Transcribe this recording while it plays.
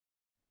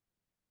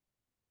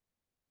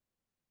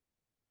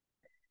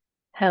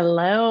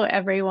Hello,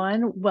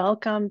 everyone.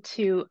 Welcome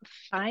to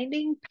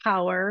Finding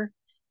Power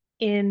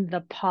in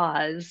the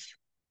Pause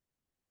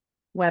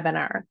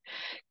webinar.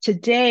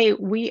 Today,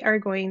 we are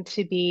going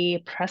to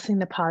be pressing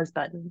the pause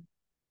button.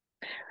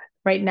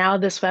 Right now,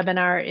 this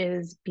webinar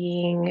is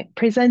being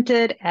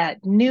presented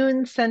at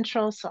noon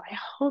Central, so I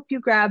hope you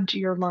grabbed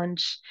your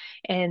lunch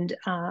and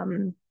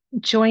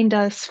joined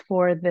us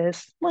for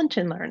this lunch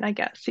and learn, I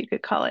guess you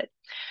could call it.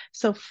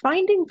 So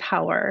finding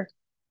power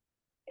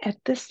at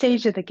this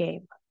stage of the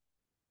game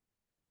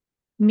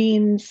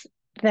means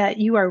that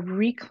you are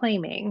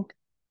reclaiming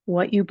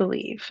what you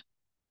believe,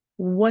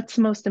 what's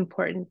most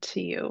important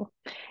to you,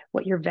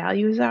 what your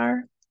values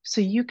are,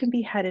 so you can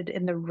be headed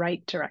in the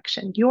right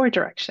direction, your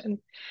direction.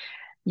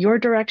 Your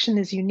direction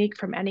is unique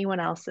from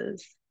anyone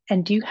else's,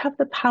 and you have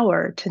the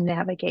power to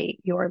navigate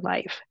your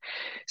life.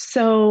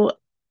 So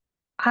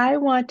I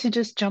want to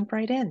just jump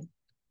right in.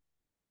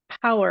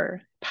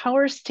 Power.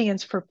 Power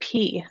stands for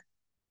P,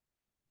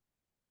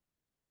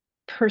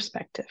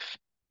 perspective,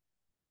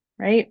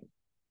 right?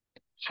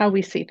 How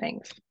we see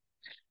things.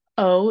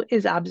 O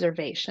is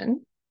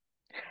observation.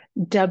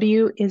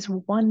 W is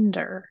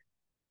wonder.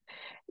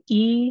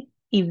 E,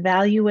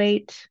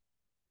 evaluate.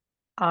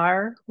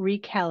 R,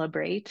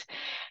 recalibrate.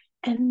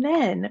 And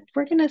then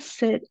we're going to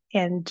sit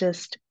and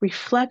just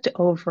reflect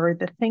over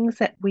the things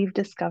that we've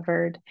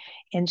discovered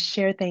and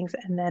share things.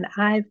 And then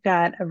I've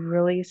got a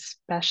really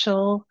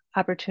special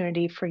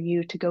opportunity for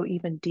you to go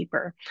even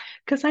deeper.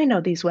 Because I know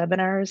these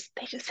webinars,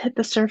 they just hit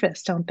the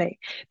surface, don't they?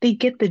 They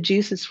get the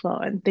juices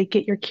flowing, they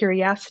get your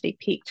curiosity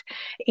piqued.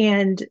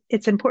 And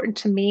it's important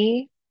to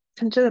me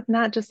to just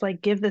not just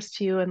like give this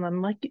to you and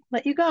then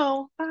let you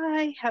go.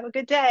 Bye. Have a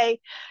good day.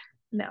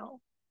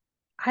 No,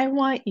 I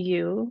want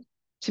you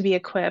to be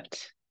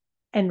equipped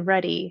and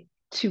ready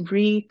to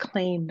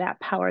reclaim that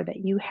power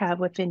that you have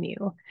within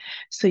you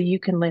so you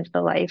can live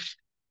the life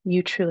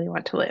you truly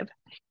want to live.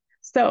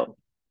 So,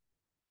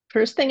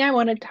 first thing I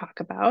want to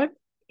talk about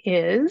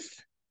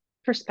is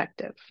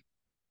perspective.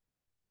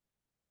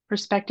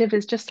 Perspective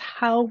is just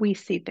how we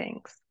see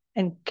things.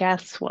 And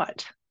guess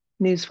what?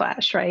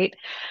 Newsflash, right?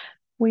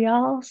 We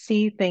all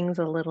see things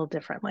a little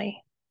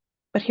differently.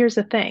 But here's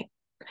the thing,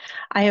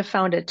 I have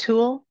found a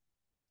tool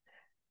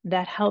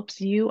that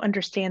helps you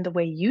understand the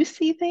way you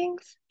see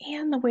things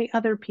and the way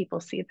other people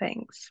see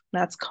things.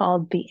 That's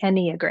called the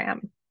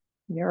Enneagram.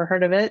 You ever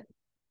heard of it?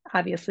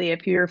 Obviously,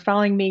 if you're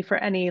following me for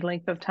any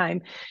length of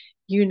time,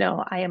 you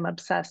know I am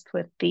obsessed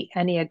with the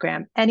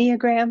Enneagram.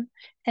 Ennea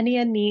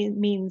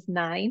means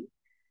nine.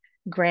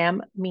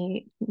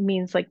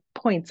 Means like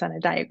points on a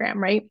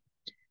diagram, right?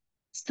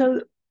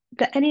 So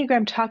the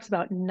Enneagram talks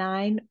about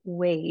nine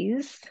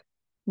ways,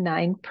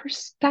 nine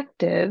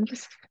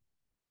perspectives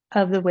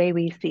of the way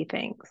we see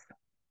things.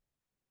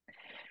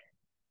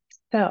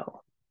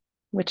 So,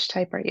 which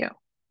type are you?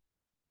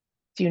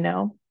 Do you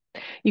know?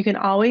 You can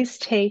always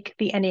take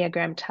the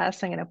Enneagram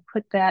test. I'm going to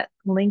put that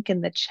link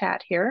in the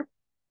chat here.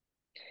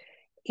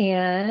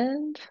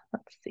 And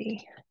let's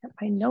see,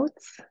 my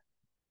notes.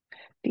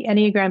 The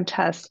Enneagram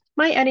test.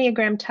 My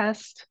Enneagram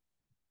test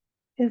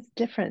is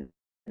different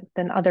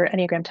than other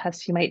Enneagram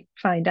tests you might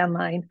find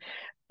online,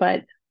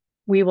 but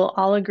we will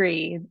all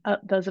agree,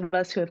 those of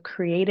us who have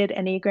created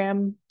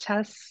Enneagram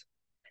tests,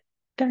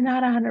 they're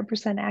not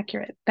 100%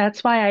 accurate.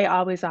 That's why I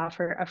always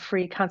offer a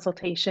free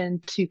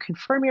consultation to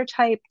confirm your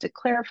type, to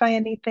clarify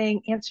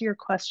anything, answer your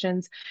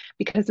questions,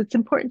 because it's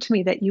important to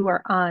me that you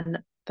are on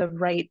the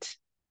right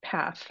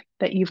path,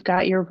 that you've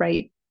got your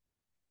right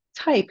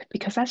type,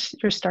 because that's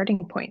your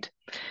starting point.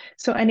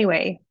 So,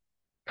 anyway,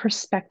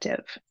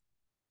 perspective,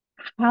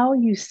 how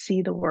you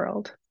see the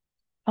world,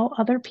 how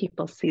other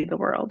people see the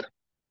world.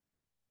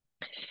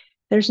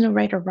 There's no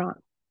right or wrong,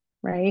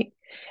 right?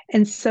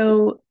 And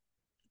so,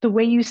 the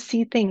way you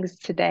see things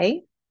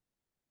today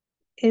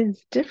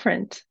is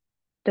different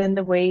than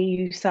the way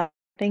you saw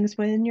things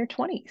when in your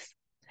 20s.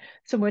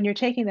 So when you're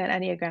taking that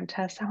Enneagram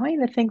test, I want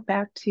you to think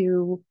back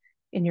to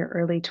in your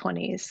early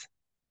 20s.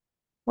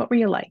 What were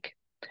you like?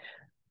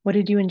 What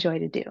did you enjoy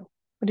to do?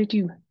 What did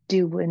you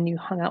do when you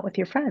hung out with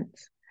your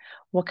friends?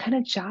 What kind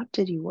of job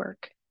did you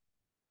work?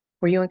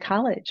 Were you in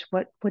college?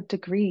 What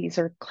degrees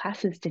or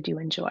classes did you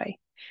enjoy?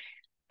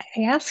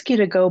 I ask you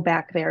to go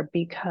back there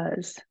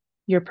because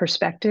your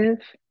perspective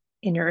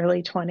in your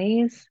early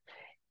 20s,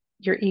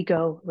 your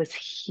ego was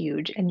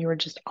huge and you were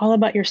just all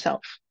about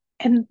yourself.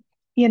 And,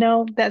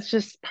 that's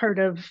just part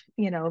of,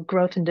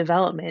 growth and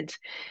development.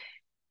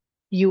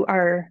 You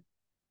are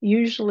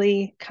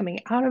usually coming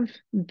out of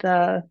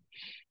the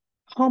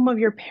home of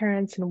your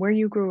parents and where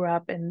you grew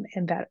up and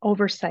that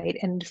oversight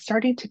and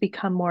starting to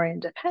become more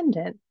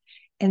independent.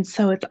 And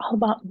so it's all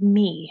about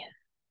me.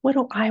 What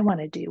do I want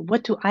to do?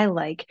 What do I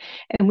like?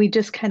 And we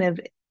just kind of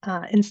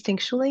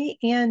instinctually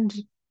and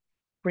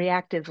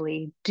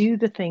reactively do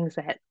the things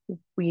that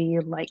we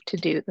like to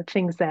do, the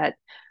things that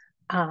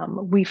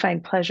we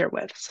find pleasure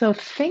with. So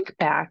think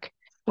back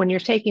when you're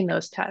taking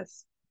those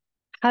tests.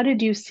 How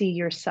did you see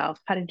yourself?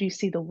 How did you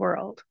see the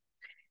world?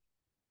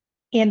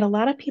 And a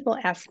lot of people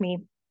ask me,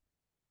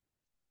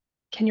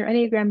 can your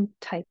Enneagram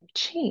type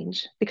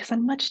change? Because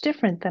I'm much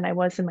different than I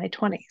was in my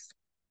 20s.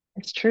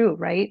 It's true,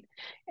 right?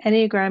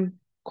 Enneagram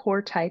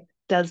core type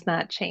does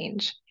not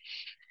change,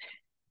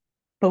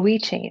 but we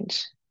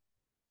change.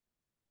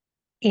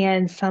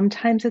 And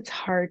sometimes it's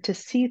hard to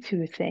see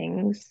through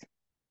things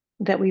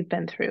that we've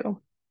been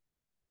through,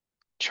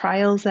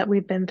 trials that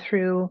we've been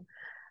through,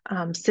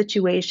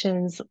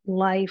 situations,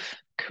 life,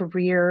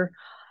 career,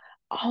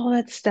 all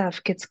that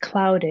stuff gets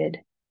clouded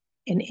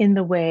and in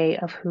the way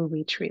of who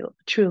we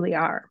truly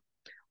are.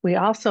 We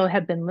also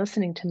have been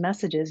listening to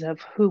messages of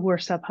who we're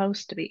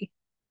supposed to be.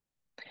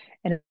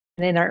 And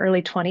in our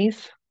early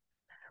 20s,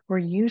 we're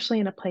usually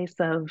in a place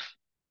of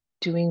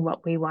doing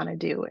what we want to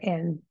do.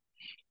 And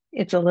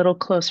it's a little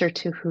closer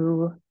to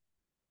who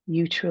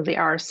you truly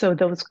are. So,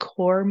 those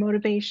core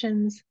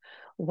motivations,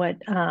 what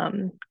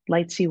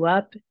lights you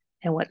up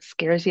and what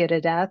scares you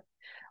to death,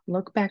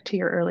 look back to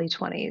your early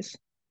 20s.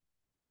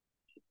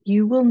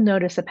 You will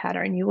notice a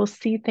pattern. You will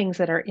see things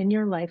that are in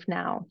your life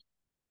now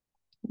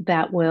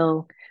that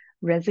will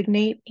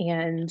resonate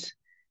and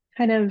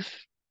kind of,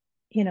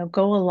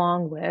 go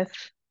along with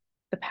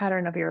the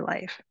pattern of your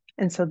life.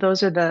 And so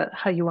those are the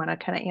how you want to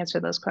kind of answer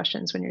those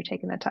questions when you're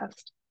taking the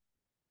test.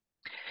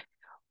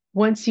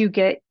 Once you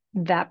get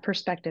that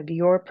perspective,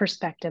 your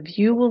perspective,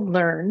 you will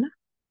learn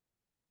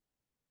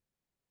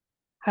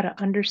how to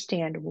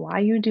understand why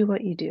you do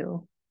what you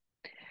do.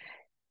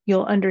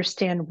 You'll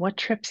understand what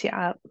trips you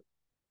up.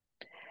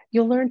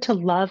 You'll learn to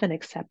love and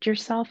accept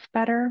yourself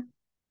better.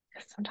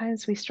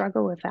 Sometimes we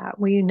struggle with that.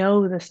 We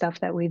know the stuff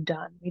that we've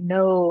done, we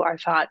know our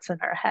thoughts in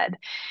our head,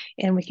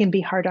 and we can be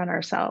hard on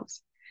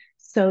ourselves.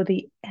 So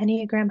the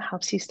Enneagram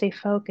helps you stay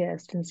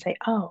focused and say,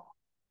 oh,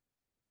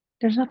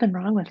 there's nothing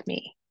wrong with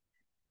me.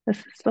 This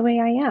is the way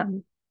I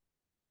am,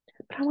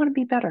 but I want to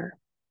be better,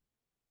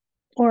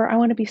 or I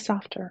want to be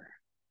softer,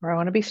 or I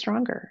want to be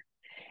stronger.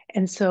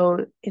 And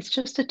so it's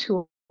just a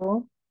tool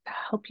to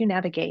help you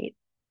navigate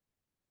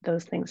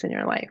those things in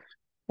your life.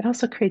 It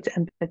also creates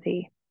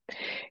empathy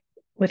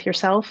with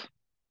yourself.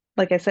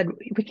 Like I said,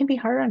 we can be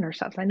hard on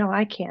ourselves. I know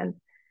I can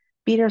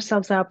beat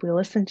ourselves up. We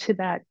listen to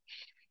that,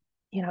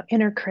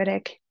 inner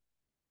critic,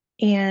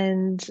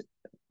 and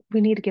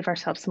we need to give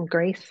ourselves some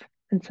grace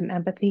and some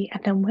empathy.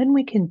 And then when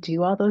we can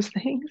do all those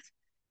things,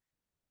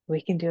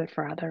 we can do it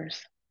for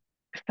others.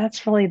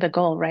 That's really the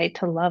goal, right?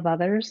 To love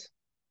others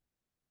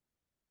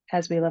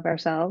as we love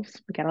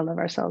ourselves. We got to love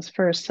ourselves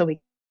first so we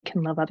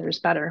can love others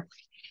better.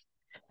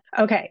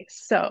 Okay,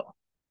 so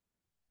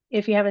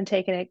if you haven't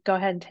taken it, go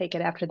ahead and take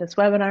it after this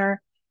webinar.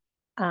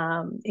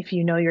 If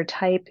you know your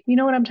type, you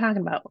know what I'm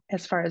talking about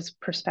as far as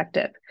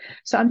perspective.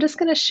 So I'm just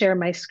going to share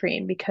my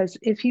screen because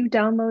if you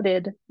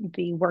downloaded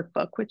the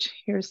workbook, which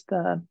here's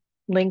the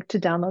link to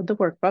download the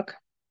workbook,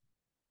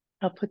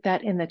 I'll put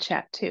that in the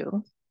chat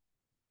too.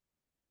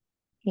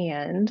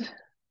 And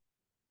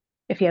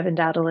if you haven't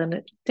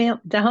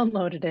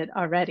downloaded it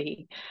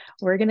already,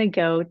 we're going to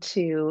go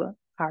to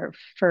our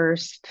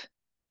first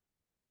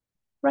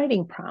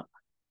writing prompt,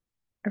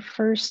 our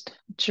first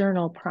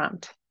journal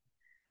prompt.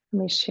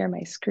 Let me share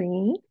my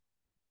screen.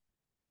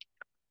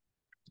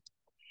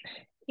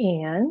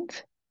 And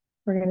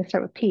we're going to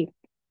start with P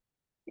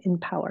in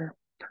power,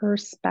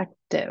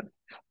 perspective.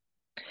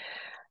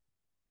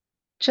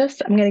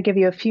 I'm going to give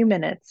you a few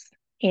minutes.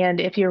 And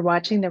if you're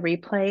watching the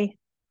replay,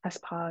 press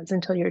pause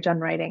until you're done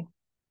writing.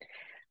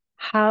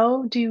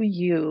 How do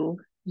you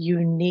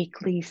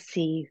uniquely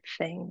see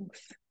things?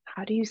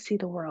 How do you see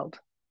the world?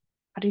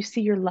 How do you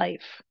see your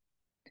life?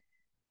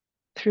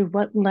 Through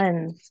what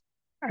lens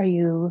are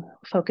you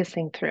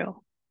focusing through?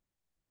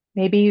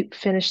 Maybe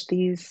finish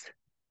these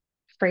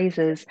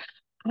phrases.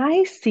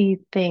 I see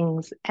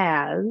things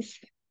as,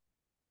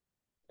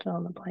 fill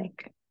in the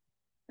blank.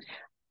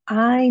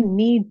 I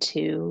need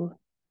to,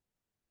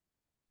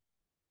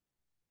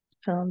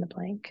 fill in the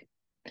blank.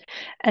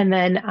 And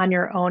then on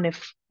your own,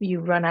 if you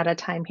run out of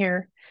time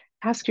here,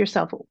 ask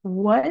yourself,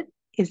 what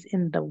is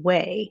in the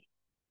way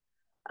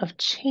of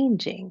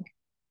changing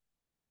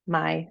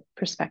my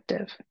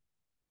perspective?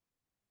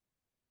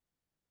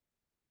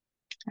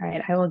 All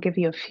right, I will give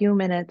you a few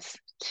minutes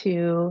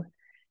to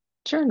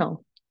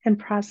journal and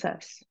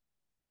process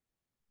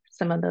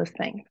some of those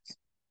things.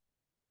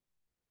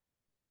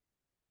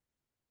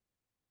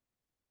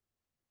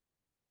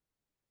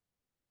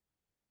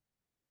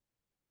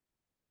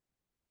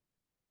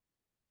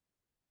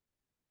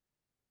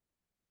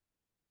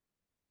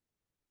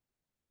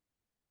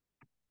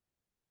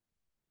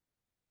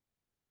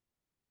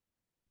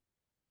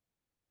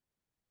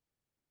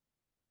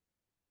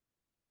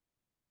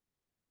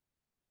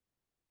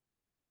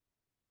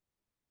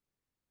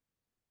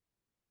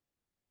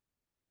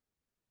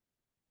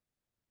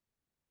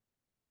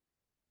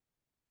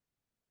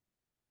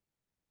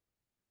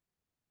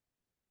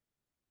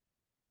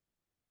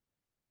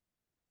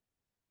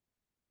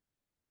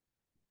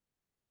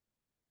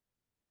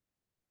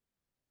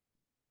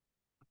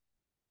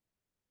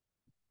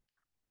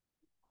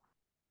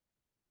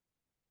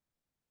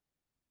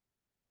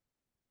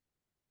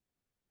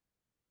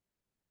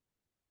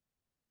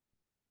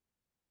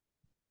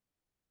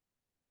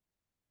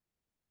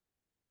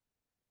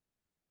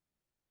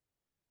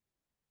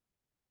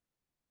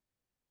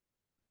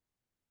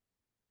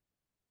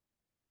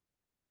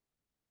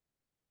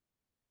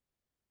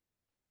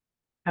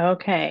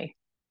 Okay,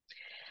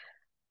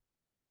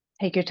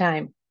 take your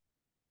time,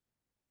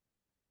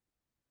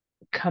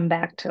 come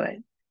back to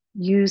it.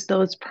 Use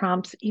those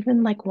prompts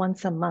even like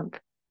once a month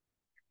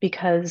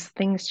because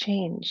things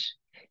change.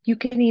 You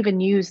can even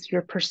use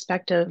your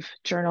perspective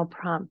journal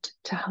prompt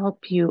to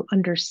help you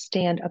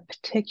understand a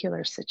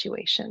particular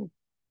situation.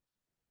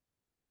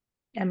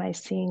 Am I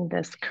seeing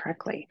this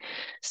correctly?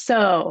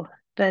 So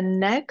the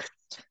next,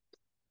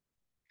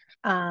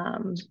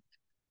 um,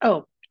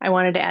 oh, I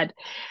wanted to add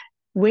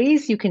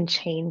ways you can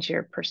change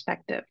your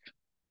perspective.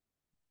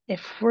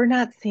 If we're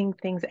not seeing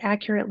things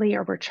accurately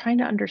or we're trying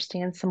to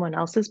understand someone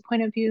else's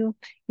point of view,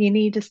 you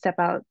need to step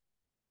out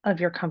of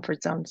your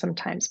comfort zone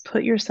sometimes.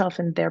 Put yourself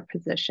in their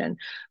position,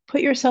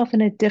 put yourself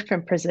in a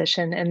different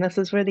position. And this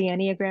is where the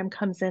Enneagram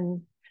comes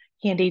in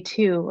handy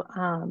too.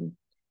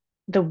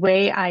 The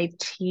way I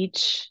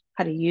teach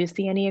how to use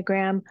the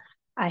Enneagram,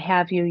 I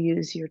have you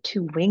use your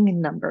two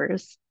wing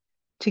numbers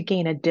to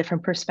gain a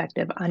different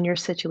perspective on your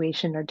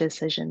situation or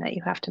decision that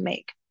you have to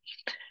make.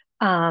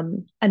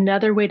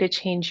 Another way to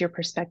change your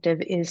perspective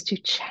is to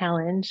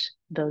challenge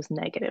those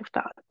negative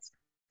thoughts.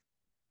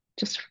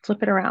 Just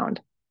flip it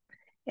around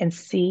and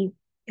see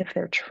if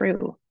they're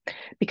true,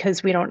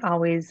 because we don't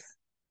always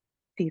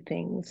see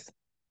things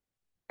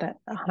that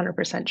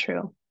 100%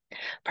 true.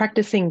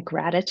 Practicing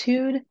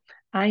gratitude.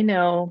 I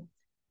know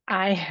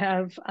I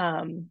have,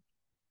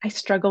 I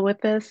struggle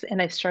with this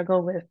and I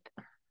struggle with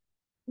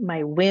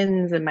my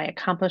wins and my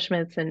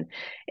accomplishments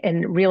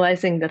and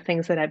realizing the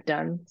things that I've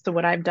done. So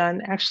what I've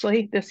done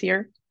actually this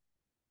year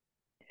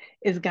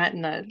is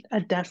gotten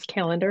a desk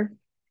calendar,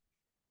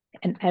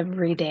 and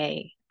every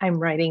day I'm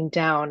writing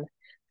down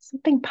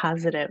something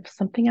positive,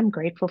 something I'm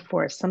grateful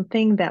for,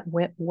 something that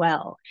went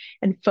well,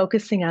 and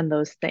focusing on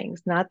those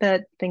things. Not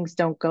that things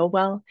don't go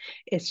well,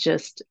 it's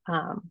just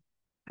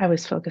I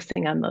was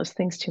focusing on those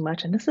things too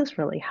much. And this has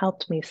really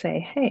helped me say,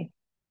 hey,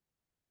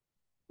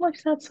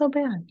 life's not so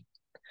bad.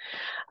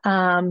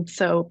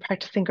 So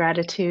practicing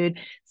gratitude,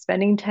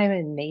 spending time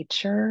in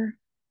nature.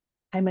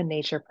 I'm a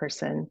nature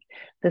person.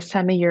 This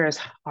time of year is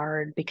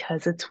hard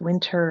because it's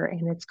winter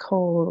and it's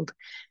cold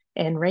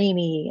and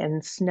rainy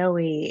and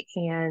snowy.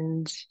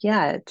 And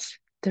yeah,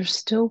 there's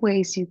still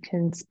ways you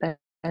can spend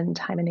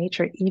time in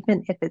nature,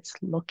 even if it's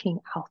looking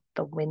out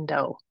the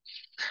window.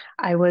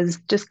 I was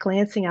just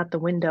glancing out the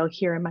window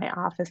here in my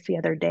office the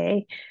other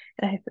day,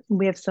 and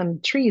we have some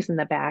trees in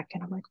the back,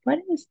 and I'm like, what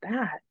is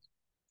that?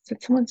 Is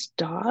it someone's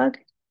dog?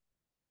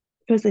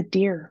 It was a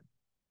deer.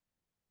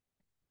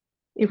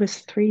 It was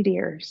three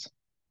deers.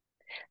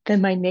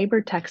 Then my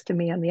neighbor texted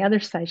me on the other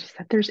side. She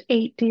said, "There's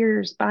eight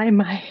deers by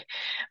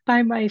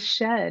my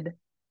shed."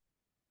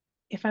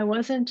 If I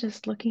wasn't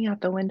just looking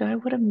out the window, I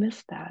would have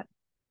missed that.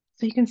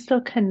 So you can still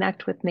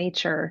connect with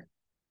nature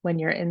when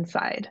you're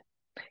inside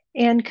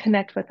and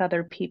connect with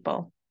other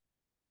people.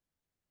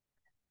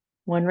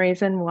 One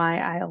reason why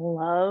I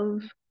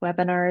love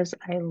webinars,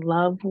 I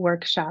love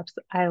workshops,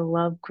 I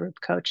love group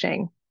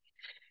coaching.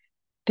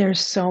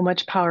 There's so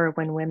much power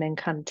when women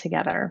come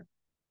together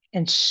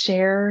and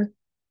share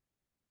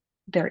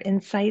their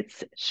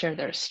insights, share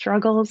their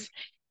struggles.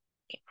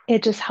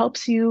 It just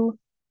helps you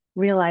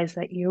realize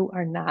that you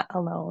are not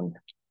alone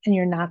and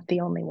you're not the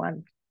only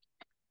one.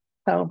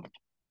 So,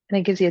 and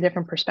it gives you a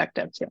different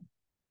perspective too.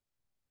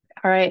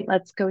 All right,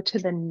 let's go to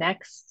the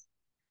next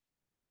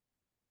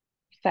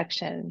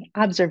section,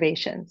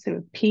 observation.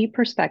 So P,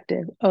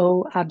 perspective,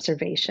 O,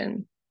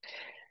 observation.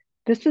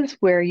 This is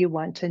where you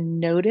want to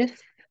notice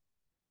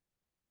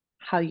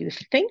how you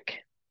think,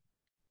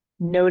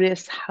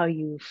 notice how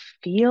you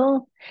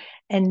feel,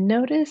 and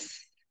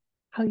notice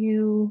how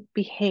you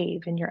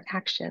behave in your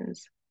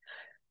actions.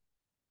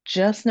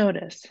 Just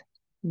notice,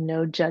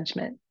 no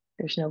judgment.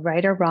 There's no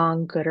right or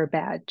wrong, good or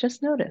bad.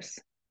 Just notice.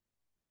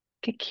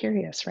 Get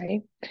curious,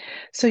 right?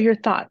 So, your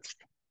thoughts.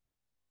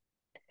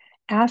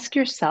 Ask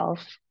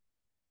yourself,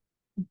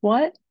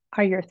 what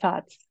are your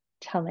thoughts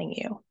telling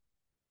you?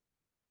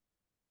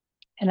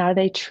 And are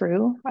they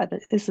true?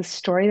 Is the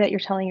story that you're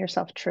telling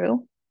yourself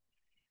true?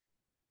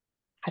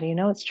 How do you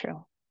know it's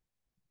true?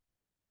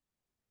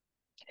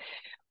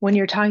 When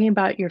you're talking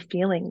about your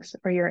feelings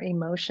or your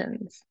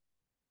emotions,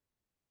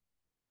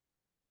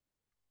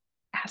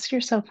 ask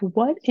yourself,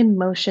 what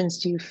emotions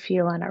do you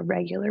feel on a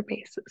regular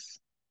basis?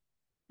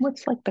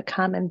 What's like the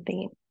common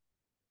theme?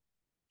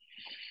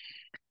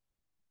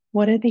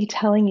 What are they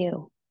telling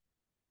you?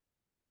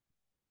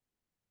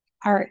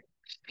 Our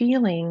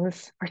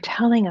feelings are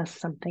telling us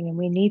something, and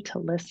we need to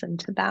listen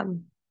to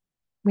them.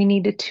 We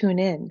need to tune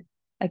in.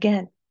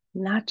 Again,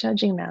 not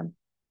judging them,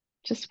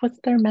 just what's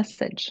their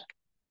message?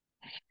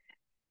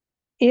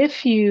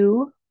 If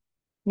you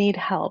need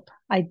help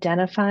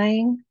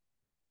identifying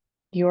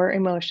your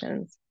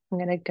emotions, I'm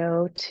going to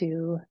go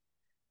to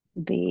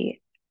the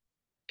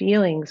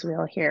feelings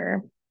wheel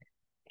here.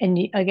 And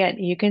again,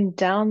 you can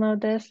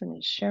download this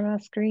and share my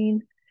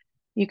screen.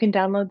 You can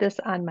download this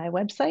on my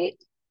website,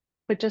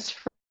 but just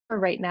for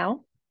right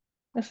now,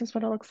 this is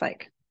what it looks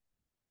like.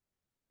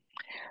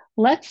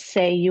 Let's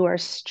say you are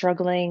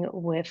struggling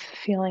with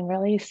feeling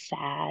really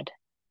sad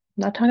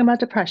I'm not talking about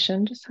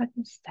depression, just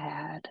talking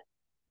sad.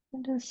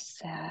 I'm just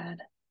sad.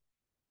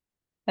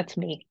 That's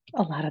me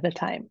a lot of the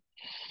time.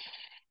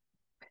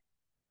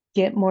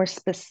 Get more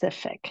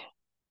specific.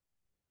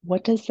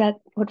 What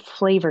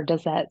flavor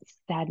does that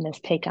sadness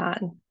take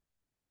on?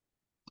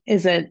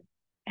 Is it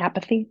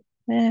apathy?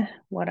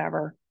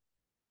 Whatever.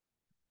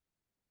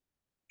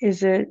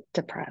 Is it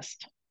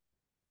depressed?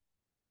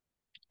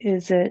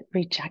 Is it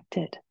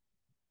rejected?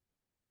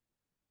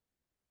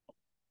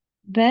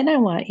 Then I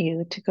want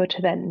you to go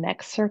to that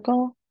next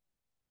circle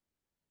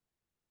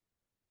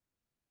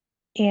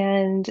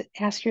and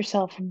ask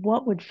yourself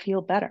what would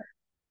feel better,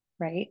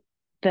 right?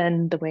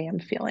 Than the way I'm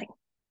feeling.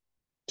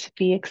 To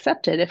be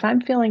accepted. If I'm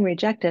feeling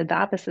rejected, the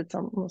opposite's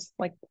almost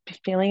like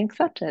feeling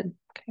accepted.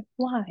 Okay,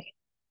 why?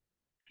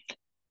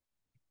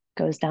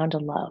 Goes down to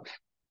love.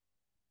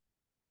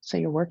 So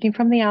you're working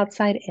from the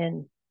outside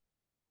in.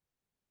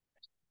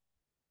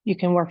 You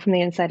can work from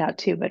the inside out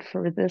too, but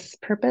for this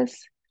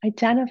purpose,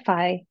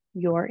 identify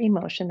your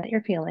emotion that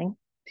you're feeling.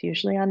 It's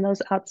usually on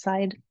those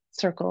outside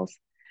circles.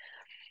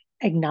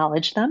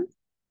 Acknowledge them.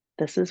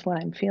 This is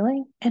what I'm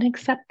feeling, and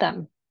accept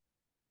them.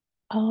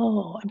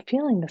 Oh, I'm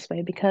feeling this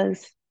way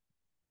because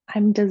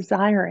I'm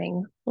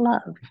desiring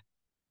love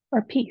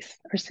or peace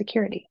or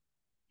security.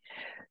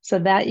 So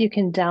that you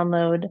can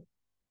download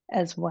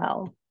as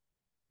well.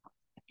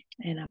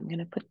 And I'm going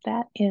to put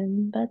that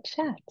in the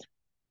chat.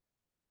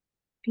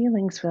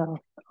 Feelingsville,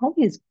 all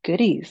these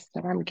goodies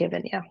that I'm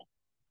giving you.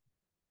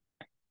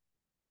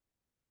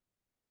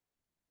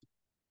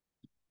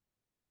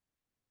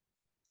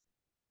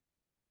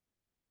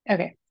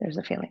 Okay, there's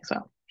a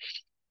Feelingsville.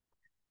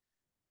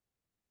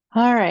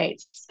 All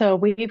right, so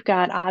we've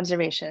got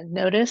observation.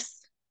 Notice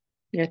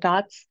your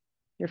thoughts,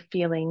 your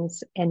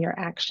feelings, and your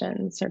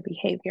actions or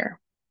behavior.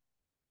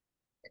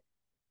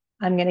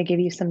 I'm going to give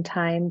you some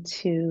time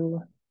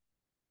to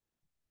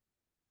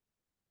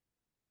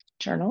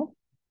journal,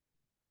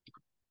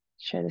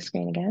 share the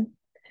screen again,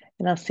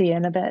 and I'll see you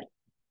in a bit.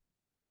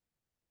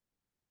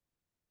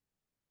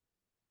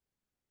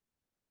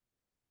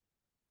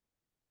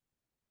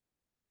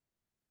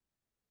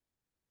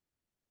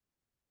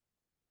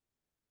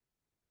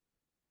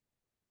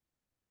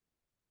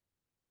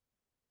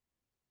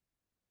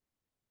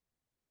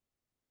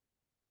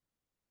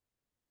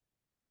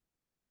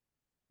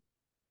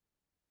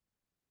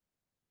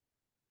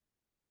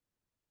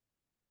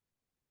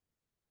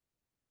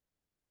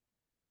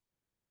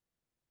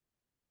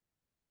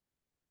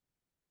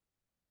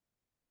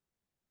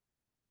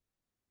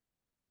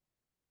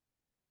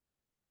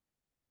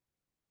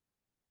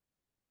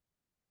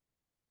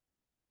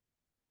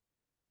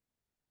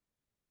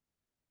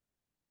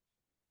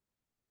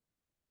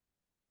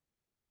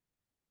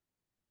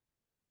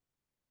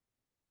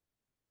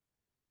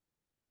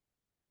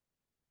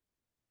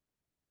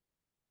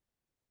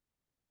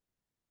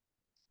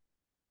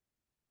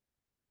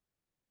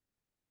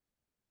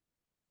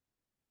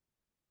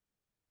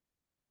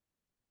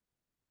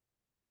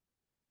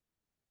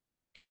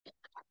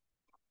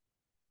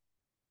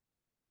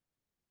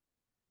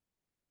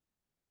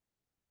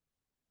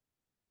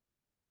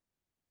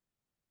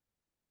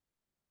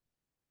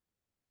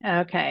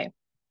 Okay,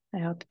 I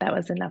hope that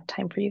was enough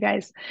time for you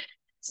guys.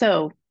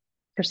 So,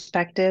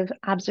 perspective,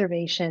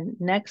 observation.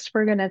 Next,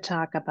 we're going to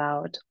talk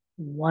about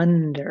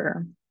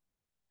wonder.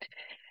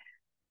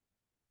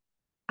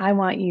 I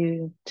want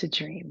you to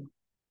dream.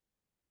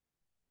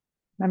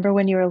 Remember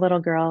when you were a little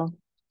girl,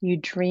 you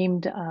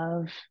dreamed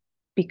of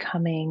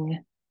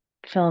becoming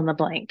fill in the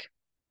blank.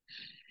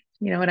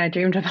 You know what I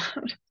dreamed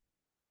about?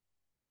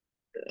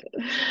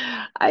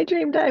 I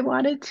dreamed I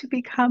wanted to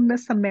become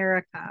Miss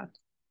America.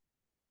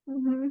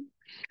 Mhm.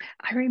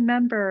 I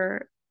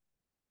remember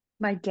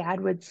my dad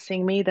would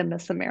sing me the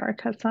Miss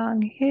America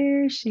song.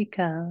 Here she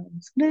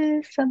comes,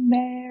 Miss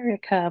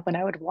America, when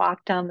I would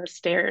walk down the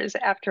stairs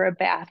after a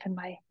bath in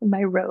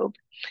my robe.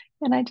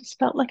 And I just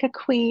felt like a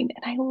queen,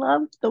 and I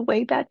loved the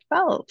way that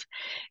felt.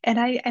 And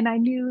I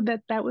knew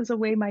that that was a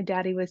way my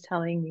daddy was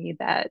telling me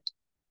that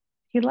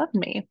he loved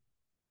me.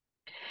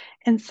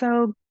 And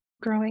so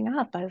growing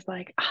up, I was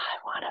like, "Ah,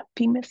 I want to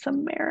be Miss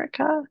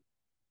America."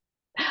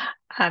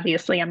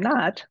 Obviously, I'm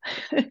not.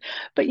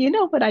 But you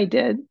know what I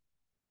did?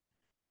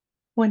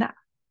 When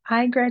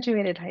I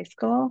graduated high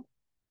school,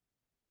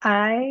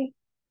 I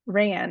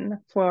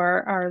ran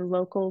for our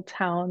local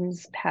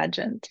town's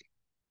pageant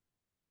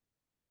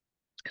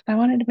because I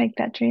wanted to make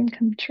that dream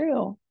come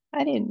true.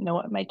 I didn't know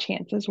what my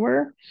chances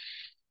were.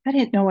 I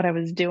didn't know what I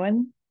was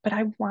doing, but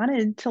I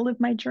wanted to live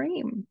my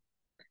dream.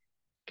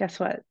 Guess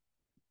what?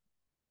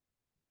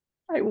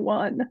 I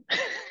won.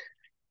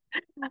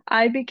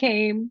 I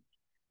became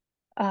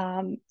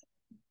um,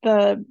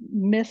 the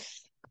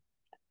Miss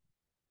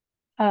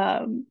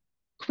um,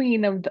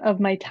 Queen of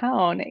my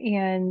town.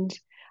 And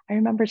I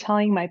remember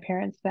telling my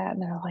parents that,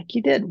 and they're like,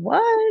 "You did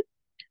what?"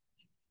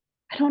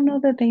 I don't know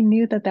that they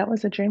knew that that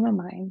was a dream of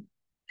mine.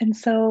 And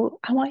so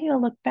I want you to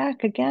look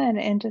back again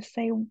and just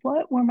say,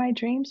 what were my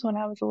dreams when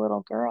I was a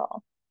little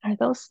girl? Are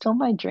those still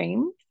my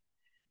dreams?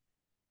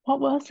 What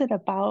was it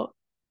about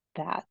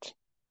that?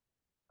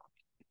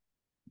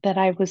 that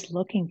I was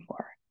looking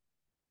for?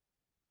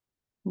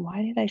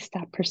 Why did I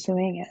stop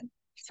pursuing it?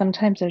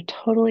 Sometimes they're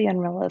totally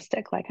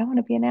unrealistic. Like, I want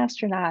to be an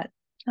astronaut.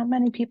 Not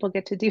many people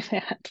get to do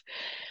that.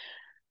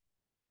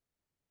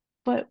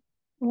 But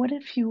what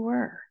if you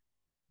were?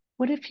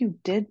 What if you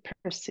did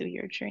pursue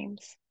your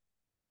dreams?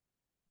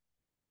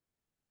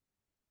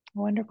 I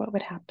wonder what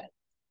would happen.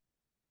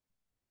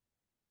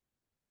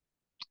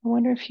 I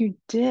wonder if you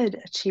did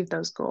achieve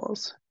those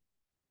goals.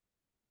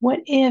 What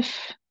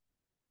if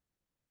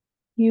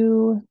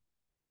you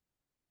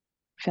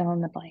fill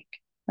in the blank,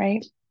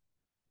 right?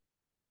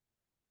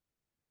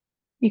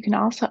 You can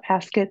also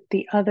ask it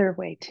the other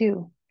way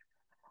too.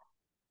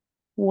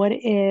 What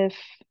if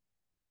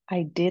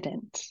I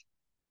didn't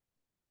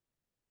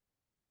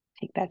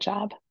take that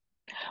job?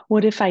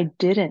 What if I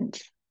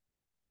didn't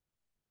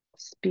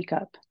speak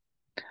up?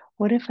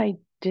 What if I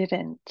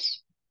didn't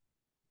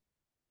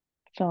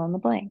fill in the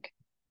blank?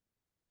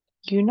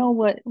 You know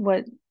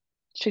what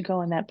should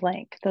go in that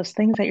blank. Those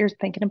things that you're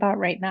thinking about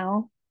right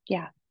now,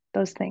 yeah,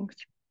 those things.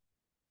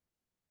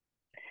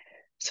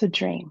 So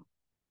dream.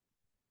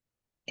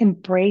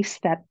 Embrace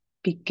that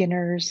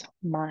beginner's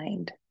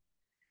mind.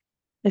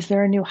 Is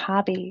there a new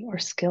hobby or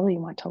skill you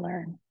want to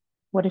learn?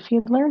 What if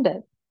you learned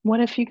it?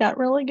 What if you got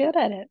really good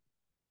at it?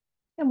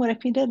 And what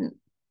if you didn't?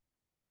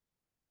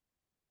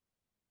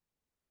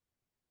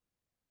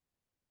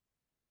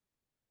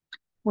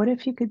 What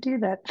if you could do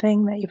that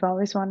thing that you've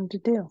always wanted to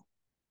do?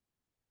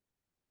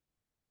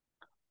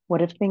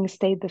 What if things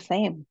stayed the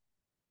same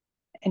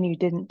and you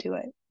didn't do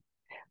it?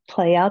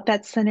 Play out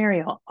that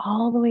scenario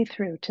all the way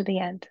through to the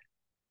end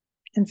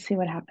and see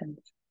what happens.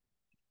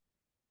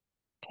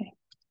 Okay,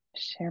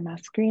 share my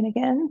screen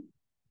again.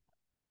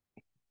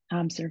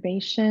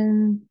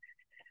 Observation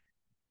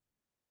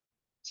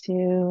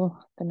to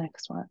the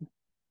next one.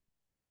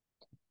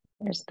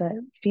 There's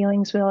the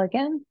feelings wheel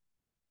again.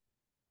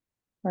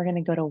 We're going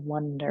to go to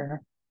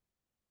wonder.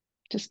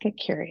 Just get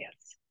curious.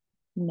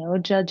 No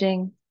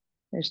judging.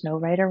 There's no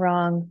right or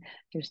wrong.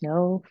 There's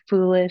no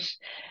foolish.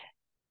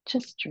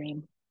 Just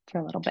dream for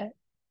a little bit.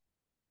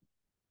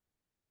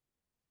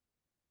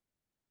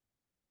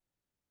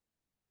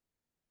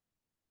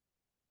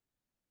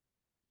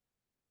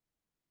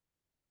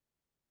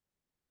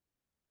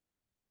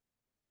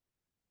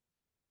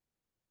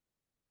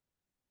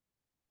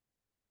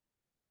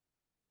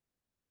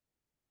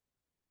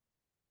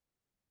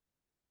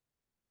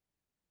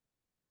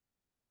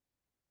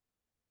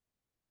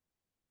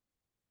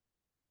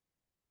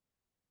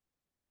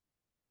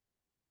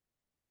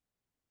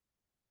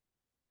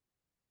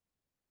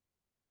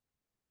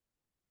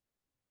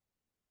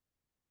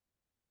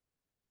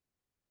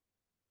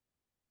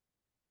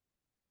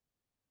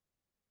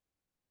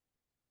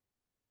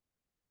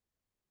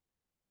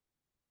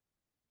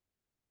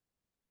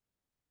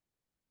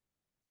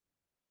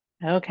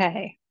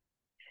 Okay,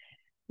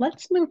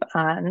 let's move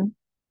on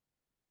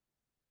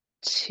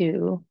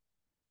to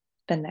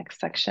the next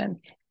section.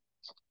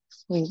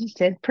 We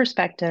did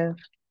perspective,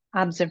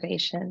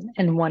 observation,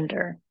 and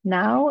wonder.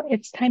 Now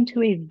it's time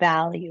to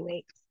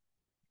evaluate.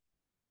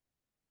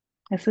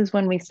 This is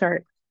when we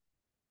start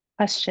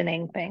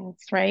questioning things,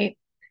 right?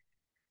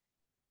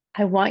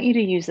 I want you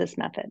to use this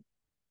method.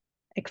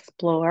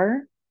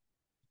 Explore,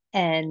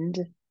 end,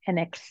 and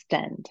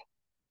extend.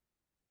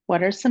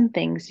 What are some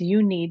things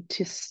you need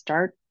to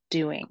start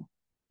doing?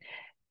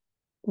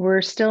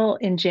 We're still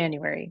in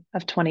January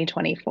of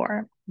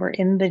 2024. We're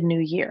in the new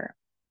year.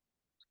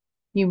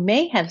 You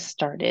may have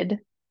started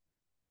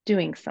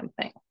doing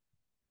something.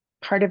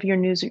 Part of your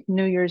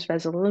New Year's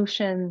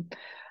resolution,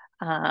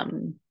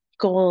 um,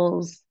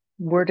 goals,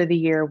 word of the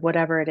year,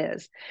 whatever it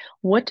is.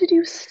 What did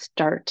you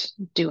start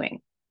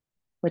doing?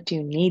 What do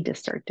you need to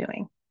start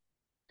doing?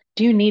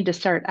 Do you need to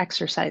start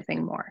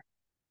exercising more?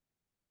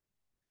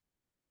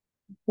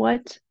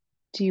 What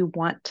do you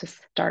want to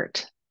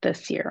start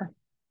this year?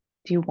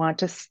 Do you want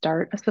to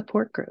start a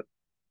support group?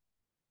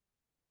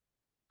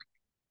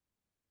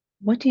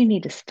 What do you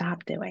need to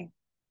stop doing?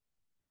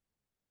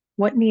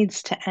 What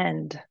needs to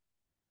end?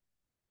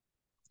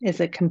 Is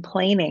it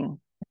complaining?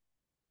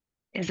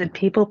 Is it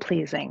people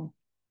pleasing?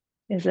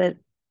 Is it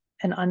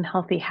an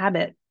unhealthy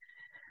habit?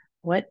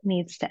 What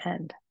needs to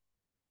end?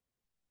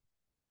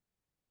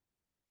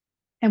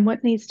 And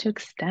what needs to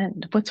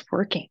extend? What's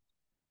working?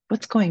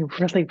 What's going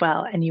really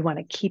well and you want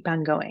to keep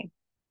on going,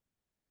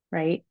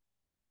 right?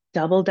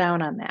 Double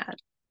down on that.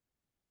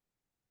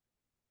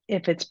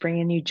 If it's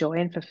bringing you joy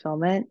and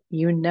fulfillment,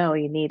 you know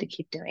you need to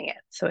keep doing it.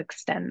 So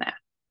extend that.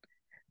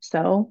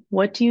 So,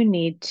 what do you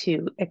need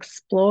to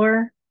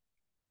explore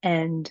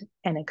and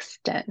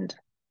extend?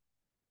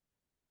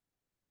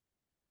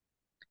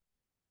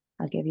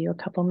 I'll give you a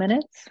couple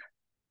minutes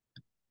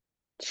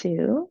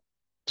to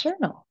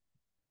journal.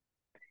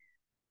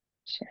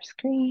 Share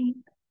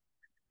screen.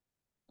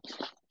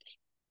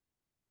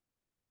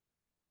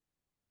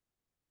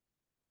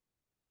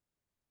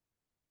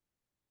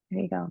 There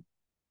you go.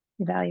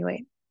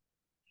 Evaluate.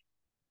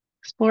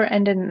 Explore,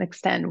 end, and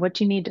extend. What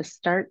do you need to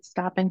start,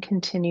 stop, and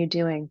continue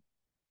doing?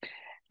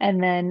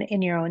 And then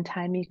in your own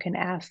time, you can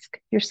ask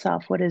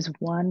yourself, what is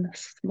one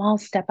small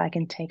step I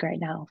can take right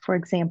now? For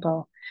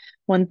example,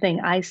 one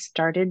thing I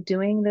started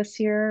doing this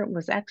year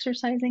was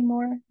exercising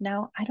more.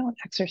 Now I don't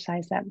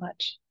exercise that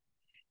much.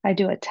 I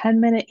do a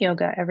 10-minute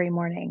yoga every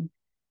morning.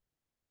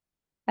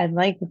 I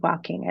like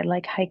walking. I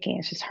like hiking.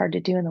 It's just hard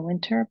to do in the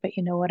winter. But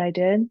you know what I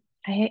did?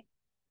 I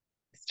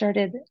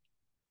started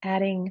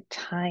adding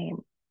time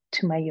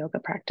to my yoga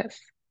practice.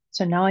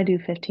 So now I do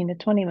 15 to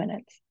 20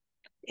 minutes.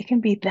 It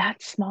can be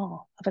that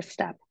small of a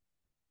step,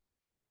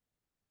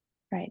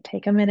 right?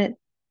 Take a minute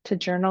to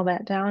journal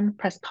that down.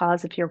 Press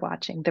pause if you're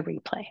watching the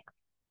replay.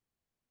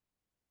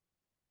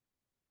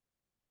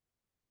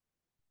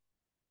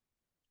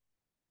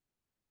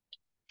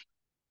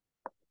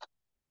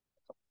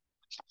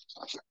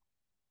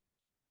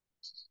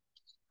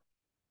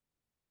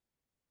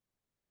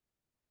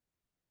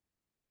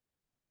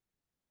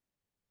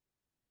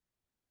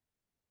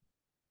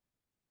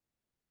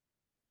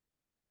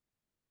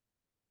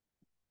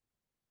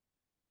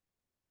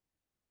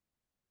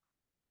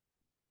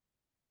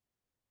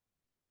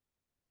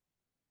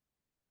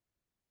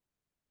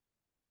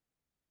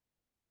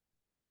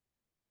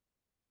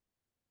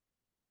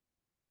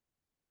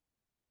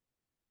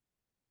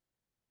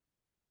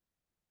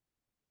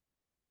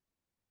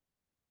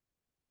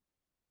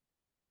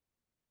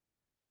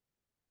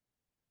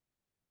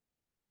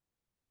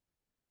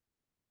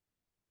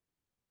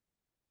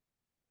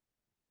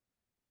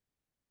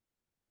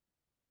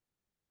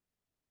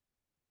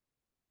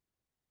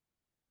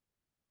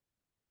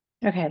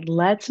 Okay,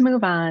 let's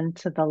move on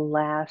to the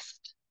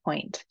last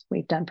point.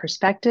 We've done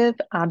perspective,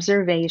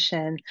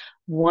 observation,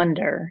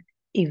 wonder,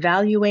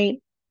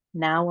 evaluate.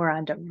 Now we're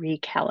on to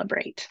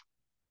recalibrate.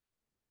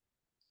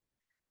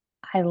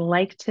 I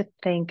like to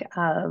think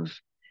of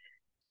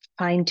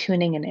fine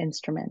tuning an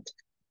instrument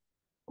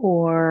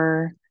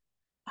or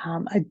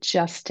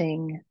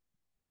adjusting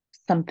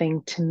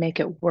something to make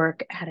it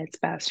work at its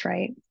best,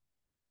 right?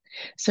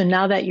 So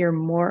now that you're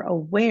more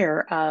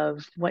aware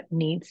of what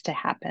needs to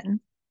happen,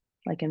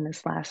 like in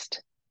this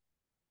last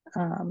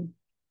um,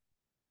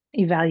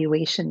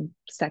 evaluation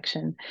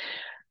section,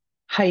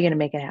 how are you going to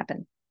make it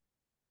happen?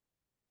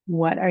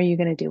 What are you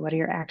going to do? What are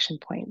your action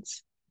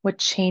points? What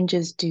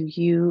changes do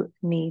you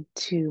need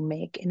to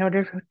make in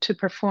order to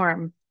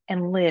perform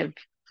and live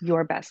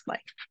your best life?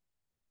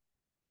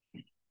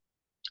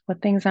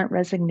 What things aren't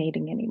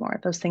resonating anymore?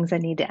 Those things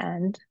that need to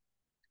end,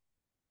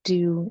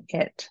 do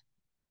it,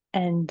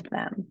 end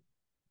them.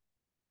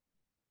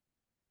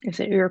 Is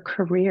it your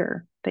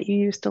career that you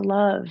used to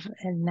love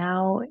and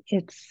now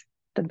it's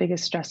the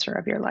biggest stressor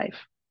of your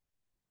life?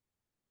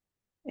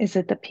 Is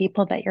it the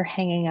people that you're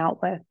hanging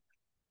out with?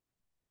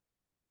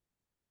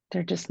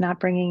 They're just not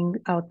bringing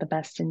out the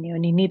best in you,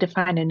 and you need to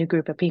find a new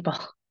group of people.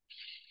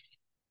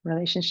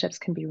 Relationships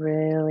can be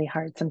really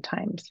hard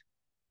sometimes.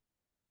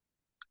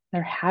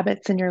 There are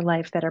habits in your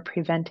life that are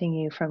preventing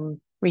you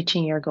from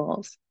reaching your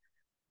goals,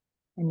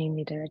 and you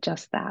need to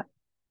adjust that.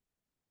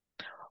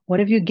 What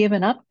have you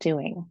given up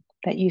doing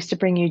that used to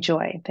bring you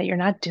joy that you're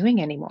not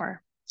doing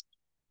anymore?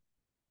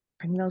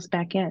 Bring those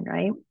back in,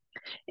 right?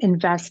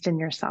 Invest in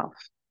yourself.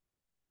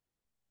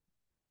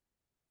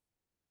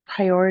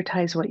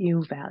 Prioritize what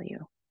you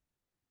value.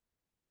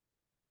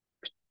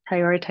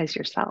 Prioritize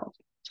yourself.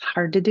 It's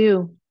hard to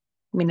do.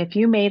 I mean, if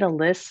you made a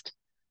list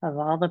of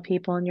all the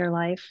people in your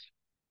life,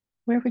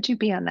 where would you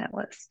be on that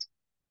list?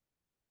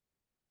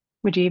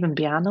 Would you even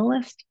be on the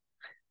list?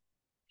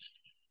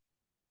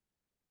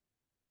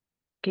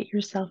 Get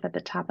yourself at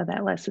the top of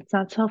that list. It's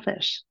not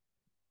selfish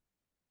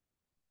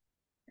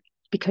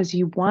because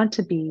you want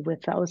to be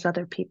with those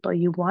other people.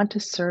 You want to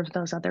serve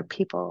those other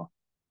people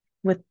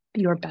with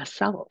your best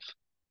self.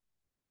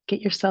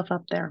 Get yourself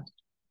up there.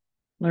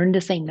 Learn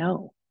to say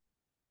no.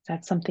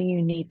 That's something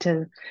you need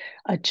to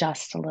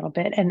adjust a little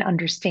bit and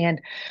understand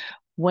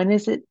when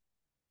is it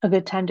a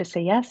good time to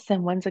say yes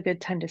and when's a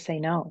good time to say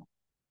no.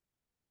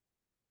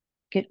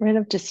 Get rid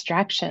of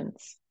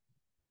distractions.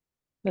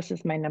 This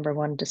is my number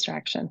one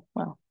distraction.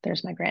 Well,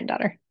 there's my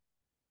granddaughter.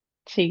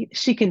 She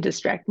can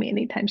distract me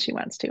anytime she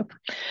wants to.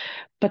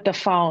 But the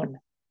phone,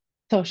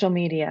 social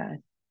media,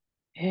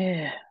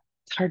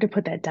 it's hard to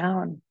put that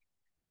down.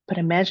 But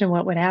imagine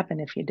what would happen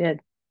if you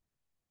did.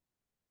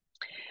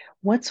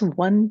 What's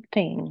one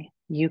thing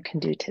you can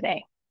do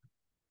today?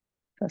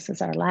 This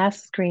is our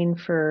last screen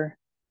for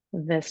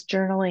this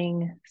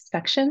journaling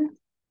section.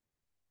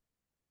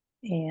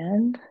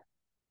 And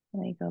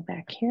let me go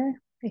back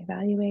here,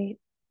 evaluate,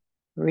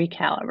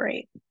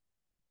 recalibrate.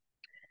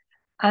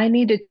 I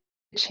need to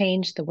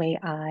change the way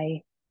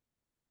I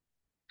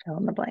fill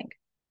in the blank.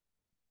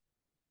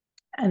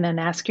 And then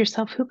ask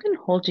yourself, who can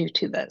hold you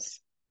to this?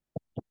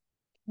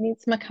 You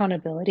need some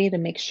accountability to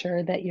make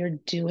sure that you're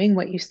doing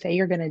what you say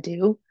you're going to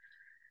do.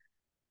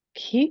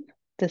 Keep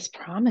this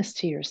promise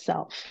to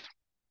yourself,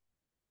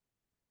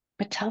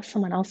 but tell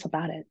someone else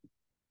about it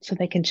so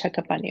they can check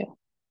up on you.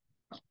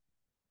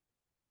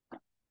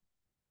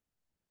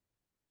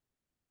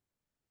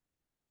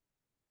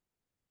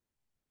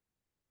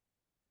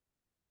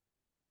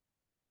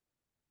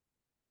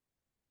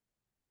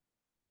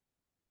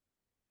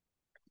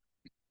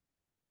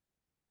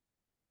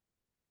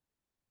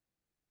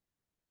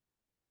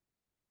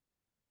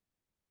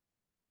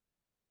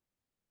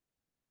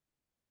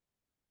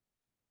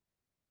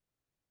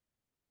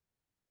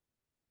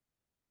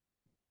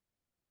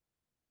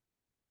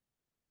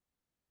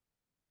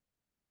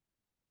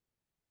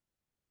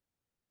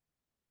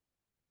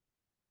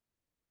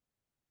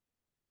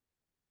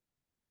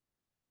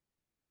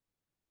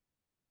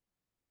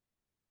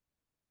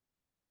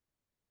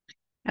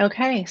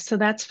 Okay, so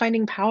that's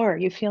finding power.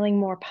 You feeling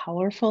more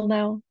powerful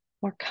now,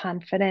 more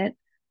confident,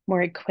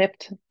 more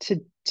equipped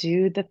to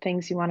do the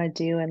things you want to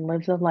do and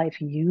live the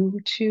life you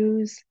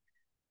choose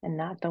and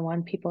not the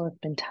one people have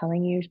been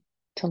telling you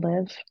to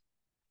live.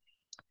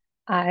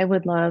 I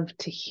would love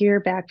to hear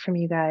back from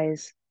you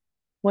guys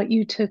what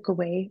you took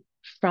away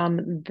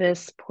from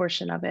this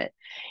portion of it.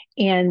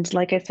 And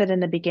like I said in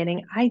the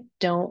beginning, I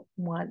don't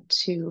want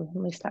to,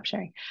 let me stop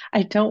sharing.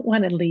 I don't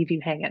want to leave you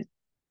hanging.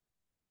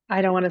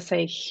 I don't want to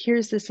say,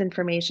 here's this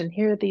information,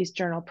 here are these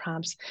journal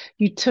prompts.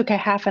 You took a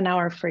half an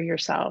hour for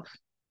yourself.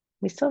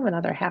 We still have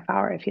another half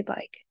hour if you'd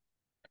like,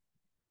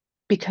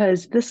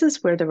 because this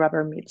is where the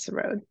rubber meets the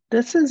road.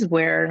 This is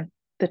where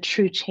the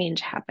true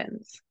change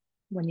happens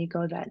when you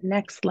go that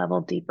next level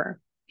deeper.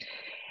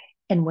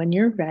 And when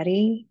you're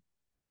ready,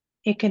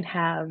 it can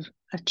have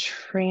a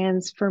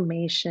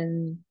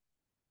transformation.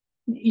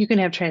 You can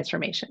have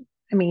transformation.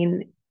 I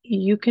mean,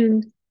 you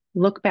can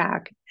look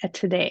back at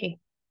today,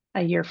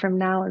 a year from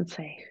now, and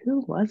say,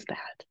 who was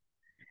that?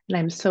 And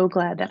I'm so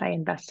glad that I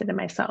invested in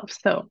myself.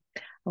 So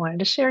I wanted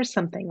to share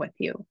something with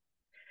you.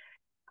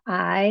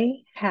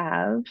 I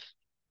have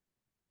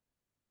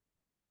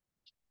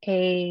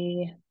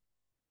a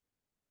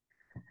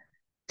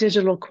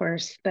digital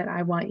course that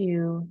I want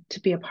you to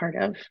be a part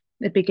of.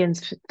 It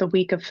begins the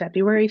week of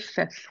February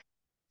 5th,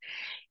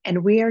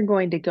 and we are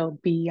going to go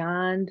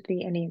beyond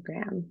the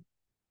Enneagram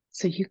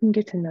so you can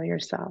get to know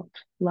yourself,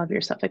 love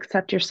yourself,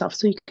 accept yourself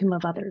so you can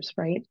love others,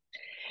 right?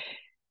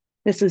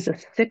 This is a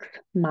 6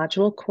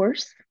 module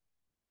course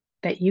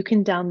that you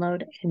can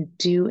download and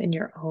do in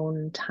your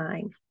own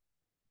time.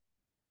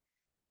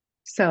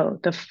 So,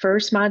 the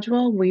first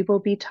module, we will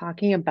be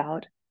talking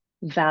about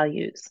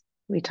values.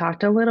 We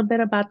talked a little bit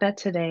about that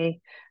today,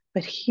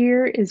 but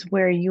here is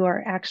where you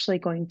are actually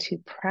going to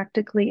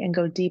practically and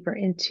go deeper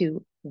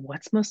into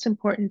what's most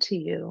important to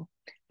you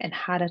and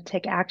how to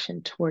take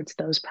action towards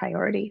those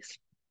priorities.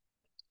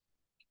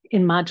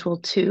 In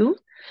module 2,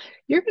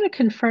 you're going to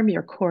confirm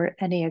your core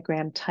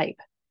Enneagram type.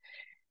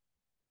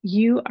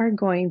 You are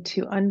going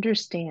to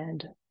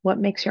understand what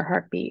makes your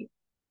heart beat,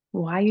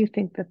 why you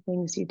think the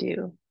things you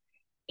do,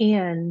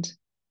 and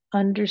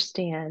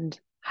understand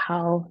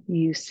how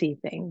you see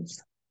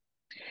things.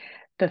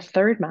 The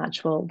third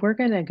module, we're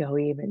going to go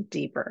even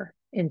deeper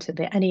into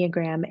the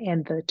Enneagram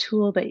and the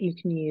tool that you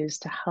can use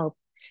to help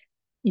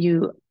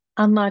you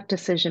unlock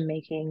decision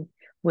making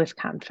with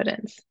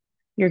confidence.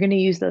 You're going to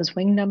use those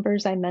wing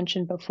numbers I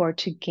mentioned before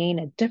to gain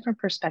a different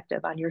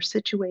perspective on your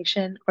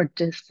situation or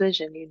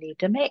decision you need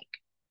to make.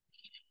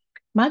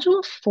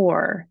 Module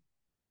 4,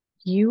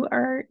 you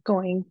are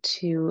going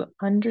to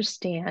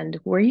understand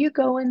where you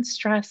go in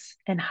stress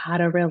and how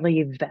to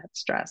relieve that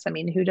stress. I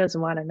mean, who doesn't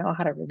want to know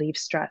how to relieve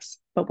stress?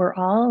 But we're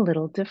all a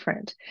little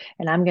different,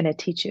 and I'm going to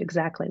teach you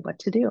exactly what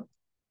to do.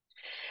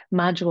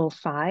 Module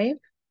 5,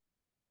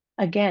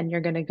 again,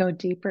 you're going to go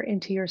deeper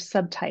into your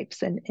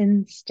subtypes and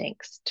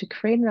instincts to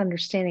create an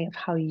understanding of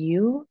how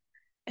you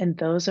and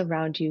those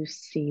around you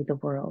see the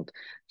world.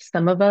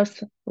 Some of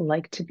us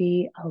like to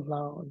be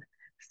alone.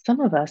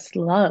 Some of us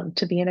love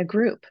to be in a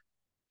group.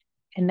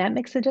 And that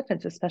makes a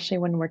difference, especially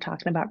when we're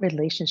talking about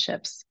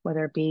relationships,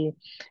 whether it be,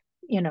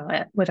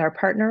 with our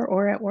partner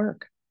or at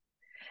work.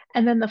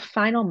 And then the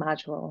final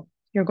module,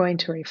 you're going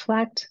to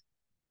reflect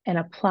and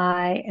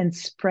apply and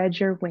spread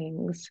your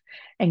wings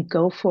and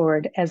go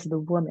forward as the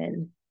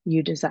woman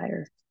you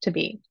desire to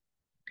be.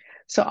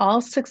 So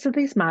all 6 of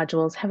these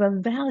modules have a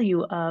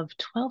value of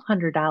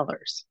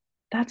 $1,200.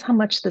 That's how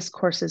much this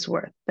course is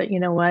worth. But you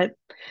know what?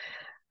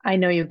 I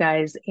know you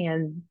guys,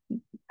 and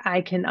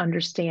I can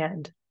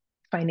understand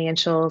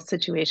financial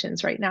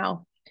situations right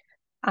now.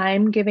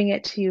 I'm giving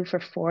it to you for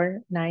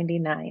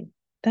 $4.99.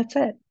 That's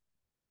it.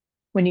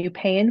 When you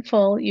pay in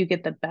full, you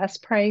get the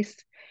best price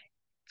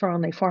for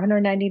only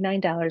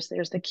 $499.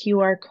 There's the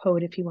QR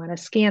code if you want to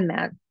scan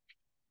that.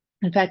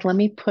 In fact,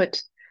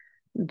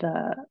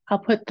 I'll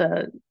put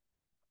the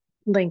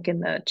link in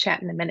the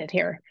chat in a minute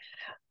here.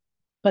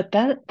 But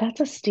that's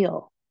a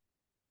steal.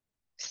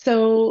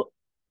 So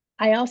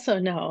I also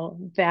know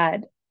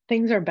that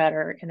things are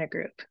better in a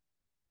group.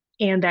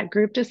 And that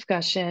group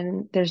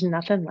discussion, there's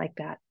nothing like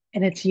that.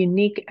 And it's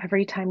unique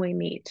every time we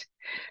meet.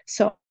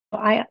 So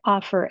I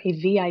offer a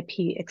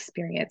VIP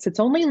experience. It's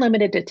only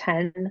limited to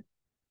 10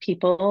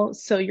 people.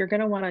 So you're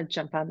going to want to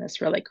jump on this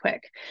really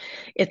quick.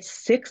 It's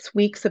 6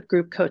 weeks of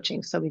group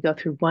coaching. So we go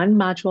through 1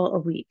 module a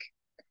week,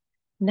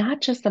 not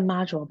just a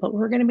module, but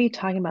we're going to be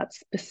talking about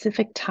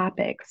specific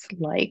topics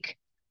like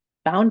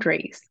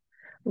boundaries,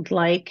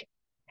 like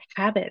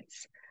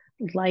habits,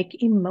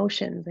 like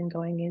emotions, and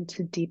going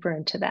into deeper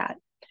into that,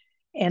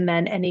 and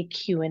then any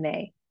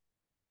Q&A.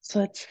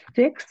 So it's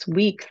 6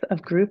 weeks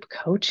of group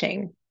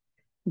coaching.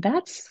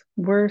 That's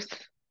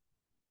worth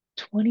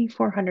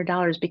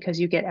 $2,400 because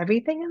you get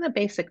everything in the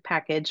basic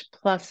package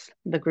plus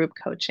the group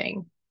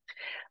coaching.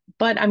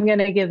 But I'm going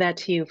to give that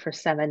to you for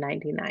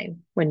 $7.99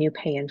 when you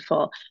pay in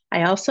full.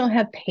 I also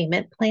have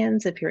payment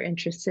plans if you're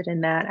interested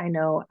in that. I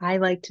know I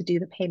like to do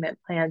the payment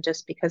plan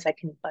just because I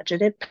can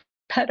budget it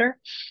better.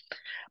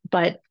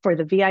 But for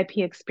the VIP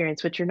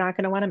experience, which you're not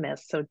going to want to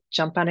miss, so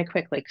jump on it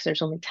quickly because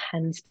there's only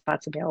 10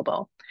 spots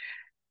available.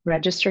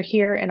 Register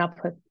here, and I'll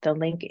put the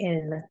link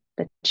in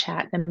the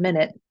chat in a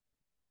minute.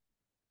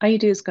 All you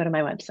do is go to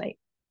my website.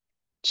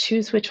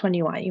 Choose which one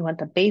you want. You want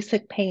the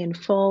basic pay in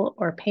full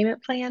or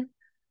payment plan,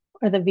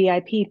 or the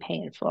VIP pay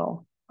in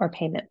full or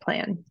payment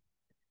plan.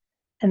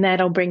 And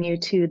that'll bring you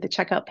to the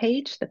checkout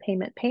page, the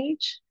payment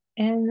page,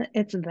 and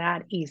it's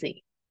that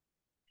easy.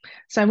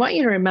 So I want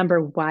you to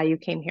remember why you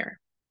came here.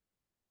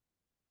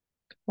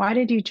 Why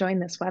did you join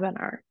this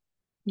webinar?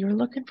 You were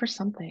looking for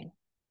something.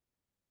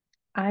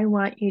 I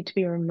want you to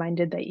be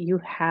reminded that you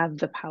have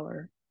the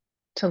power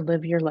to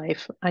live your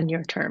life on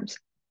your terms.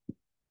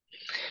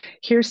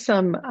 Here's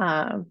some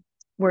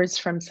words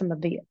from some of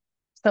the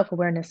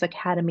Self-Awareness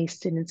Academy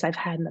students I've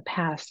had in the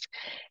past.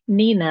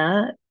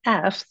 Nina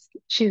F,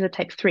 she's a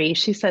type 3.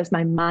 She says,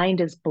 my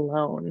mind is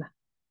blown.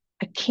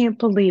 I can't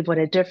believe what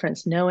a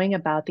difference knowing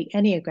about the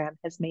Enneagram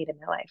has made in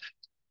my life.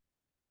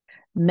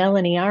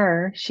 Melanie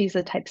R, she's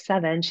a type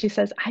 7. She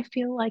says, I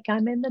feel like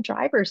I'm in the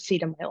driver's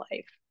seat of my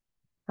life.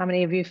 How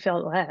many of you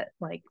feel that?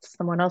 Like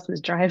someone else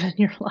is driving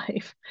your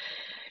life?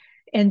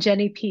 And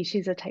Jenny P,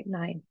 she's a type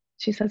 9.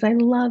 She says, I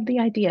love the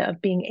idea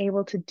of being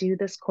able to do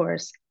this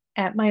course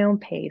at my own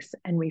pace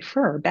and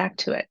refer back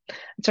to it.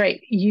 That's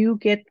right. You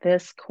get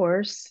this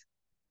course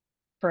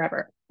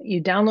forever.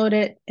 You download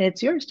it,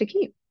 it's yours to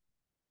keep.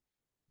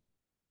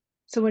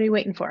 So what are you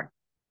waiting for?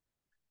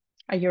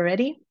 Are you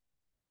ready?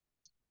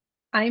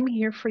 I'm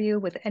here for you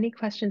with any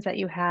questions that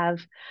you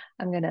have.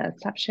 I'm going to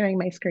stop sharing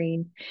my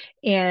screen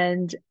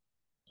and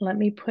let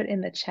me put in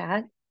the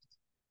chat.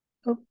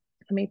 Oh,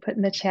 let me put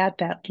in the chat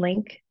that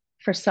link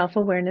for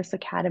Self-Awareness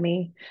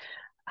Academy.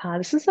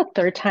 This is the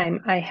third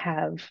time I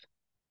have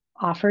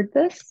offered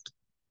this.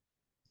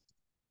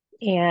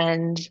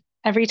 And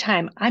every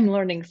time I'm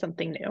learning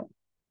something new.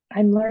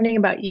 I'm learning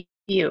about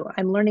you.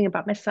 I'm learning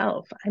about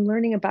myself. I'm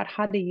learning about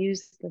how to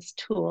use this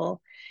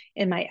tool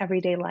in my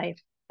everyday life.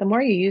 The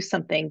more you use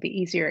something, the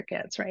easier it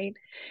gets, right?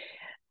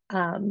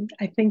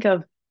 I think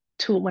of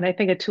when I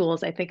think of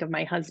tools, I think of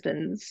my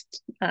husband's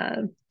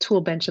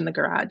tool bench in the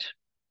garage.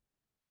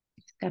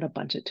 He's got a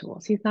bunch of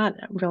tools. He's not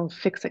a real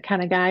fix-it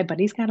kind of guy, but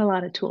he's got a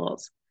lot of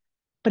tools.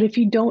 But if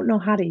you don't know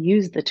how to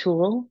use the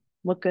tool,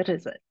 what good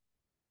is it,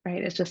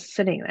 right? It's just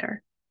sitting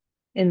there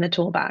in the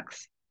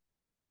toolbox.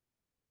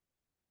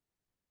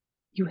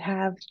 You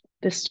have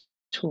this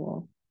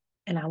tool,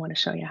 and I want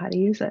to show you how to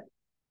use it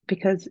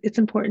because it's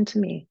important to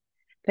me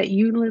that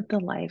you live the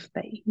life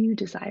that you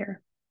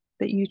desire,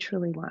 that you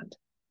truly want.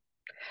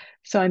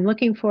 So I'm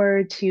looking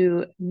forward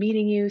to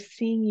meeting you,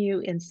 seeing you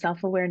in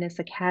Self-Awareness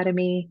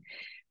Academy.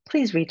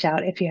 Please reach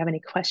out if you have any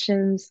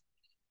questions.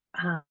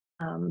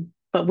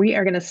 But we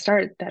are going to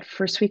start that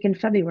first week in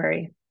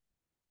February.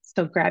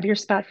 So grab your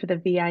spot for the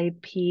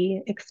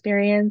VIP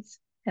experience,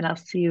 and I'll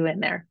see you in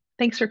there.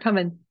 Thanks for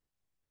coming.